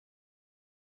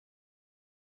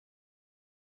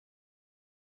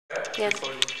Yes.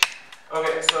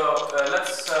 Okay, so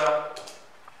let's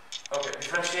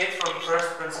differentiate from first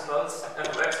principles. F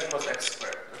of x equals x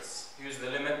squared. Let's use the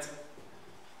limit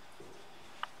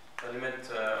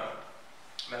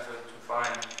method to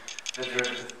find the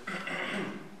derivative.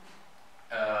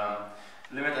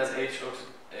 Limit as h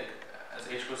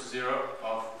goes to 0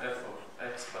 of f of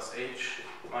x plus h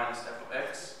minus f of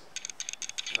x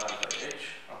divided by h.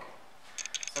 Okay.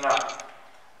 So now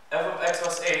f of x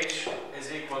plus h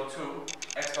is equal to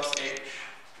x plus h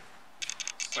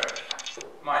squared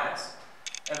minus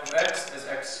f of x is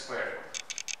x squared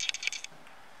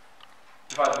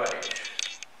divided by h.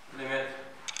 Limit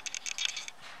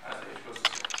as h goes to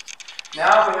 0.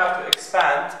 Now we have to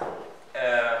expand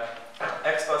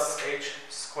x plus h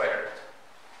squared.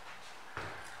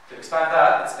 To expand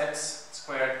that, it's x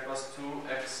squared plus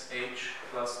 2xh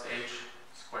plus h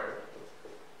squared.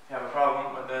 If you have a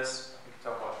problem with this, we can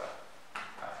talk about that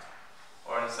after,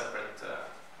 or in a separate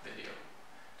video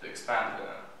to expand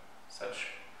such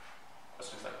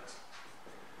questions like this.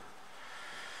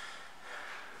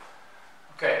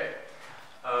 Okay.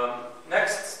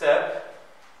 Next step,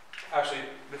 actually,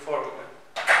 before we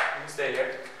can stay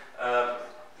here,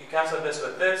 you cancel this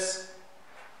with this.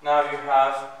 Now you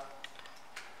have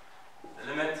the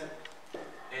limit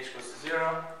h goes to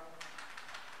 0.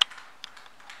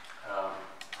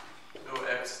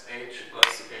 2xh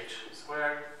plus h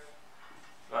squared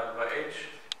divided by h.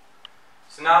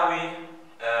 So now we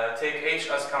take h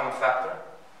as common factor.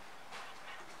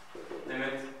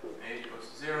 Limit h goes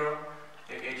to 0.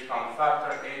 Take h common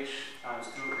factor. H times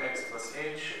 2x plus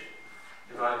h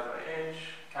divided by h.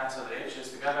 Cancel the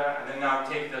h's together, and then now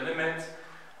take the limit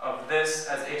of this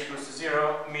as h goes to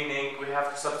 0, meaning we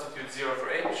have to substitute 0 for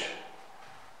h.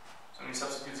 So when you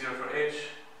substitute 0 for h,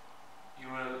 you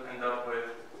will end up with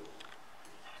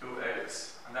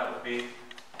 2x, and that would be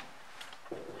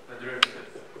the derivative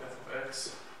f of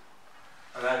x,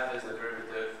 and that is the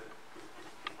derivative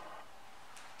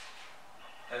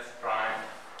f prime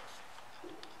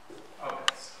of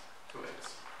x,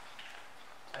 2x.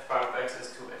 F prime of x is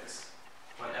 2x,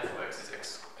 when f of x is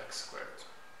x squared.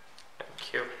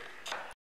 Thank you.